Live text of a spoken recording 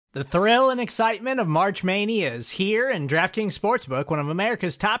The thrill and excitement of March Mania is here, and DraftKings Sportsbook, one of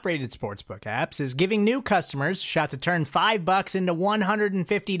America's top-rated sportsbook apps, is giving new customers a shot to turn $5 into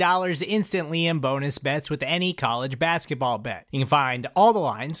 $150 instantly in bonus bets with any college basketball bet. You can find all the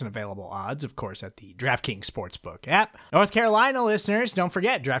lines and available odds, of course, at the DraftKings Sportsbook app. North Carolina listeners, don't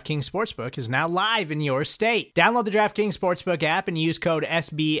forget, DraftKings Sportsbook is now live in your state. Download the DraftKings Sportsbook app and use code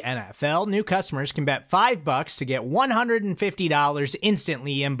SBNFL. New customers can bet $5 to get $150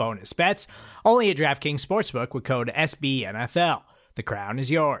 instantly in bonus bets, only at DraftKings Sportsbook with code SBNFL. The crown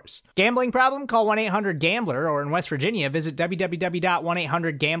is yours. Gambling problem? Call 1-800-GAMBLER, or in West Virginia, visit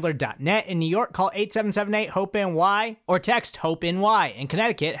www.1800gambler.net. In New York, call 877-8-HOPE-NY or text HOPE-NY. In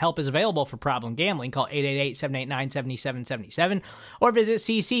Connecticut, help is available for problem gambling. Call 888-789-7777 or visit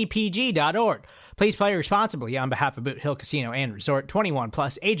ccpg.org. Please play responsibly on behalf of Boot Hill Casino and Resort. 21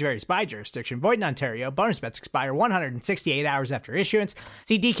 plus, age varies by jurisdiction. Void in Ontario. Bonus bets expire 168 hours after issuance.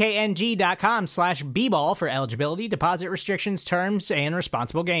 See dkng.com/bball for eligibility, deposit restrictions, terms, and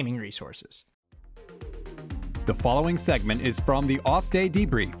responsible gaming resources. The following segment is from the Off-Day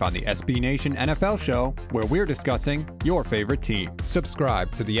Debrief on the SB Nation NFL Show, where we're discussing your favorite team.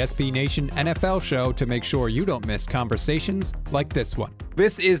 Subscribe to the SB Nation NFL Show to make sure you don't miss conversations like this one.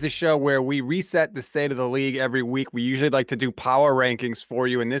 This is the show where we reset the state of the league every week. We usually like to do power rankings for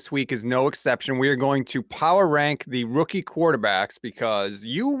you, and this week is no exception. We are going to power rank the rookie quarterbacks because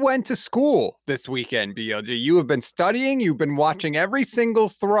you went to school this weekend, BLG. You have been studying, you've been watching every single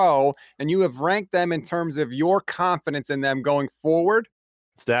throw, and you have ranked them in terms of your confidence in them going forward.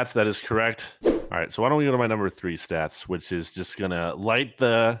 Stats, that is correct. All right, so why don't we go to my number 3 stats, which is just going to light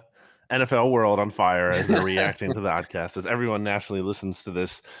the NFL world on fire as they're reacting to the podcast. As everyone nationally listens to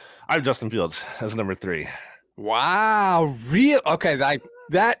this, I have Justin Fields as number 3. Wow, real? Okay,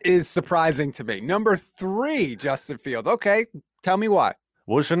 that is surprising to me. Number 3, Justin Fields. Okay, tell me why.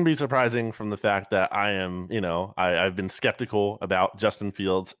 Well, it shouldn't be surprising from the fact that I am, I've been skeptical about Justin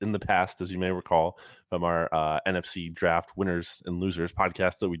Fields in the past, as you may recall from our NFC draft winners and losers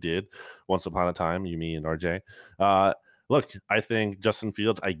podcast that we did once upon a time, you, me, and RJ. Look, I think Justin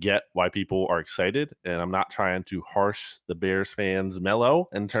Fields, I get why people are excited, and I'm not trying to harsh the Bears fans mellow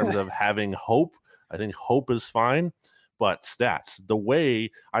in terms of having hope. I think hope is fine, but stats, the way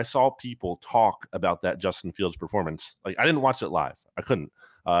I saw people talk about that Justin Fields performance, like I didn't watch it live. I couldn't.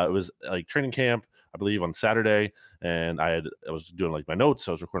 It was like training camp, I believe, on Saturday, and I was doing like my notes.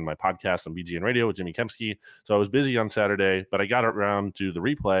 I was recording my podcast on BGN Radio with Jimmy Kempski, so I was busy on Saturday, but I got around to the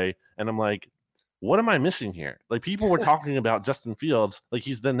replay, and I'm like, what am I missing here? Like, people were talking about Justin Fields like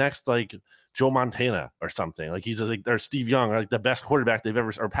he's the next like Joe Montana or something. Like he's like, or Steve Young, or like the best quarterback they've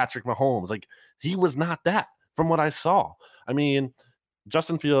ever, or Patrick Mahomes. Like, he was not that from what I saw. I mean,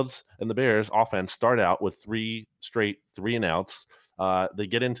 Justin Fields and the Bears offense start out with 3 straight 3-and-outs. They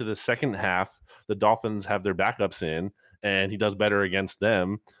get into the second half. The Dolphins have their backups in, and he does better against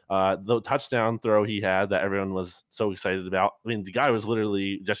them. The touchdown throw he had that everyone was so excited about. I mean, the guy was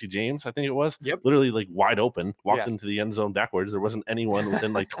literally Jesse James, I think it was. Yep. Literally like wide open, walked into the end zone backwards. There wasn't anyone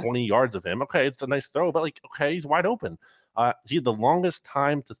within like 20 yards of him. Okay, it's a nice throw, but like, okay, he's wide open. He had the longest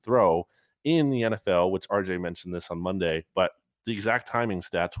time to throw in the NFL, which RJ mentioned this on Monday, but the exact timing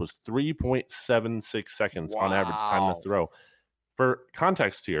stats was 3.76 seconds on average time to throw. For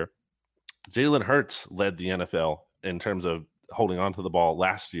context here, Jalen Hurts led the NFL in terms of holding on to the ball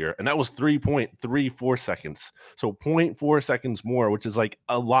last year, and that was 3.34 seconds. So 0.4 seconds more, which is like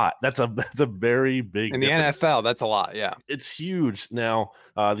a lot. That's a very big in difference. The NFL. That's a lot. Yeah, it's huge. Now,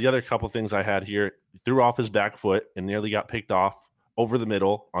 the other couple things I had here, threw off his back foot and nearly got picked off over the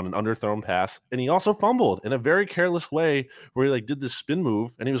middle on an underthrown pass, and he also fumbled in a very careless way where he like did this spin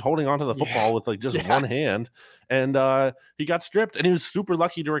move and he was holding onto the football with like just one hand, and he got stripped, and he was super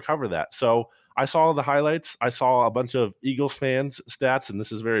lucky to recover that. So I saw the highlights. I saw a bunch of Eagles fans stats, and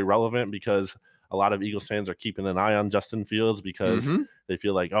this is very relevant because a lot of Eagles fans are keeping an eye on Justin Fields because they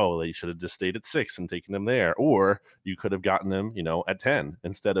feel like, oh, they should have just stayed at 6 and taken him there, or you could have gotten him, at 10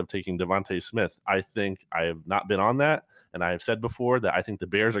 instead of taking Devontae Smith. I think I have not been on that. And I've said before that I think the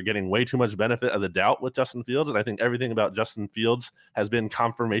Bears are getting way too much benefit of the doubt with Justin Fields. And I think everything about Justin Fields has been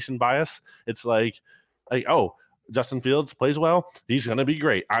confirmation bias. It's like, oh, Justin Fields plays well, he's going to be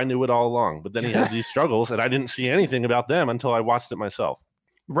great. I knew it all along. But then he has these struggles, and I didn't see anything about them until I watched it myself.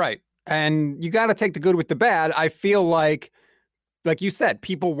 Right. And you got to take the good with the bad. I feel like you said,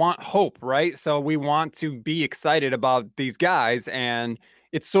 people want hope, right? So we want to be excited about these guys, and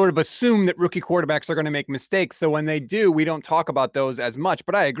it's sort of assumed that rookie quarterbacks are going to make mistakes. So when they do, we don't talk about those as much.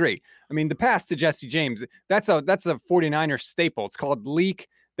 But I agree. I mean, the pass to Jesse James, that's a 49er staple. It's called leak.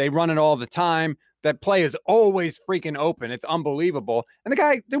 They run it all the time. That play is always freaking open. It's unbelievable. And the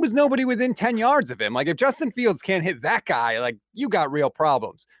guy, there was nobody within 10 yards of him. Like, if Justin Fields can't hit that guy, like, you got real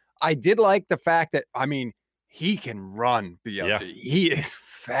problems. I did like the fact that, I mean, he can run, BLG. Yeah. He is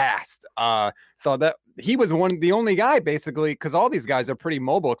fast. So that he was the only guy, basically, because all these guys are pretty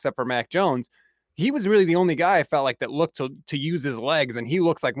mobile except for Mac Jones. He was really the only guy I felt like that looked to use his legs, and he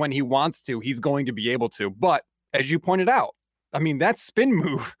looks like when he wants to, he's going to be able to. But as you pointed out, I mean, that spin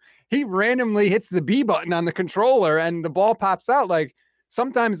move, he randomly hits the B button on the controller and the ball pops out. Like,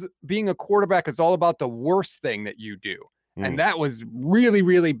 sometimes being a quarterback is all about the worst thing that you do. And that was really,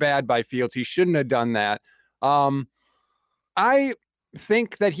 really bad by Fields. He shouldn't have done that. I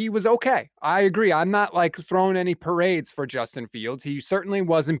think that he was okay. I agree. I'm not like throwing any parades for Justin Fields. He certainly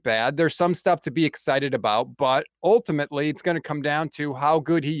wasn't bad. There's some stuff to be excited about, but ultimately it's going to come down to how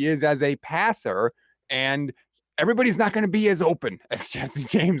good he is as a passer. And everybody's not going to be as open as Jesse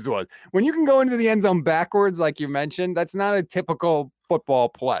James was. When you can go into the end zone backwards, like you mentioned, that's not a typical football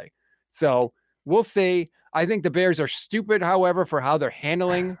play. So we'll see. I think the Bears are stupid, however, for how they're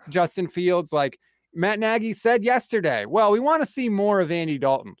handling Justin Fields. Like Matt Nagy said yesterday, well, we want to see more of Andy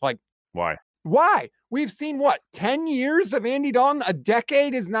Dalton. Like, why? We've seen 10 years of Andy Dalton? A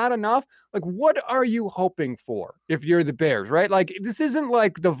decade is not enough. Like, what are you hoping for if you're the Bears, right? Like, this isn't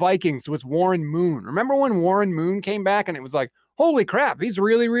like the Vikings with Warren Moon. Remember when Warren Moon came back and it was like, holy crap, he's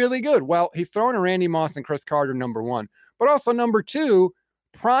really, really good. Well, he's throwing a Randy Moss and Chris Carter, number one. But also number two,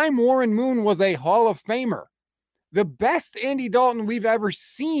 prime Warren Moon was a Hall of Famer. The best Andy Dalton we've ever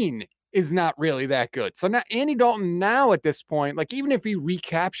seen is not really that good. So now Andy Dalton now at this point, like, even if he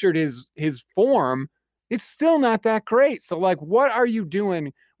recaptured his form, it's still not that great. So like, what are you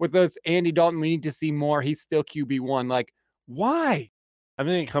doing with those Andy Dalton? We need to see more. He's still QB1. Like, why? I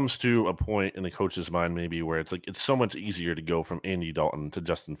think it comes to a point in the coach's mind maybe where it's like it's so much easier to go from Andy Dalton to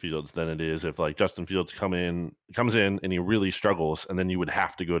Justin Fields than it is if like Justin Fields comes in and he really struggles, and then you would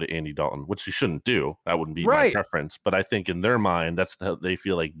have to go to Andy Dalton, which you shouldn't do. That wouldn't be my preference. But I think in their mind, that's how they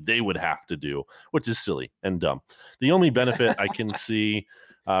feel like they would have to do, which is silly and dumb. The only benefit I can see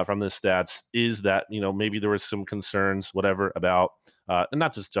from the stats is that, you know, maybe there was some concerns, whatever, about and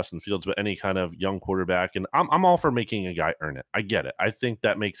not just Justin Fields, but any kind of young quarterback. And I'm all for making a guy earn it. I get it. I think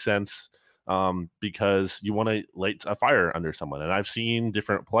that makes sense because you want to light a fire under someone. And I've seen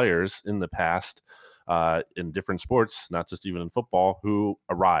different players in the past in different sports, not just even in football, who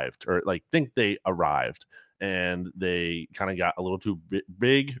arrived or like think they arrived. And they kind of got a little too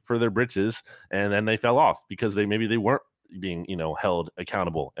big for their britches, and then they fell off because they weren't being, you know, held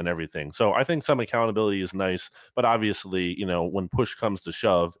accountable and everything. So I think some accountability is nice, but obviously, you know, when push comes to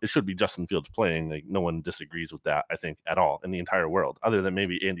shove, it should be Justin Fields playing. Like, no one disagrees with that, I think, at all in the entire world, other than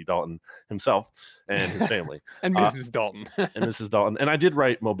maybe Andy Dalton himself and his family. And Mrs. Dalton. And Mrs. Dalton. And I did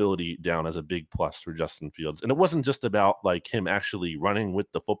write mobility down as a big plus for Justin Fields. And it wasn't just about like him actually running with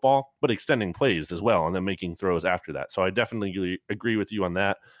the football, but extending plays as well and then making throws after that. So I definitely agree with you on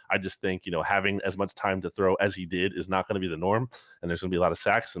that. I just think, you know, having as much time to throw as he did is not going to be the norm. And there's going to be a lot of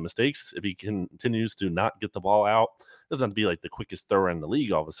sacks and mistakes if he continues to not get the ball out. It doesn't have to be like the quickest thrower in the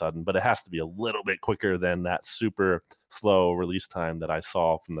league all of a sudden, but it has to be a little bit quicker than that super slow release time that I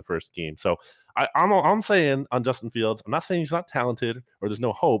saw from the first game. So I'm saying on Justin Fields, I'm not saying he's not talented or there's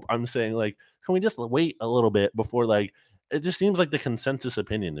no hope. I'm saying, like, can we just wait a little bit before, like, it just seems like the consensus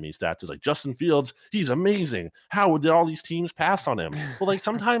opinion to me, stats, is like, Justin Fields, he's amazing. How did all these teams pass on him? Well, like,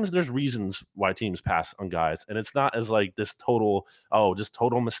 sometimes there's reasons why teams pass on guys, and it's not as like this total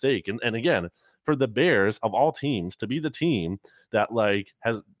mistake. And again, for the Bears of all teams to be the team that like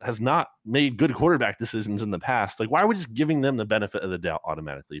has not made good quarterback decisions in the past, like, why are we just giving them the benefit of the doubt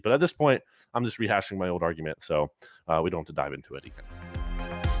automatically? But at this point, I'm just rehashing my old argument, so we don't have to dive into it again.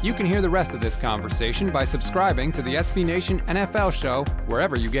 You can hear the rest of this conversation by subscribing to the SB Nation NFL show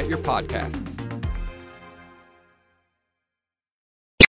wherever you get your podcasts.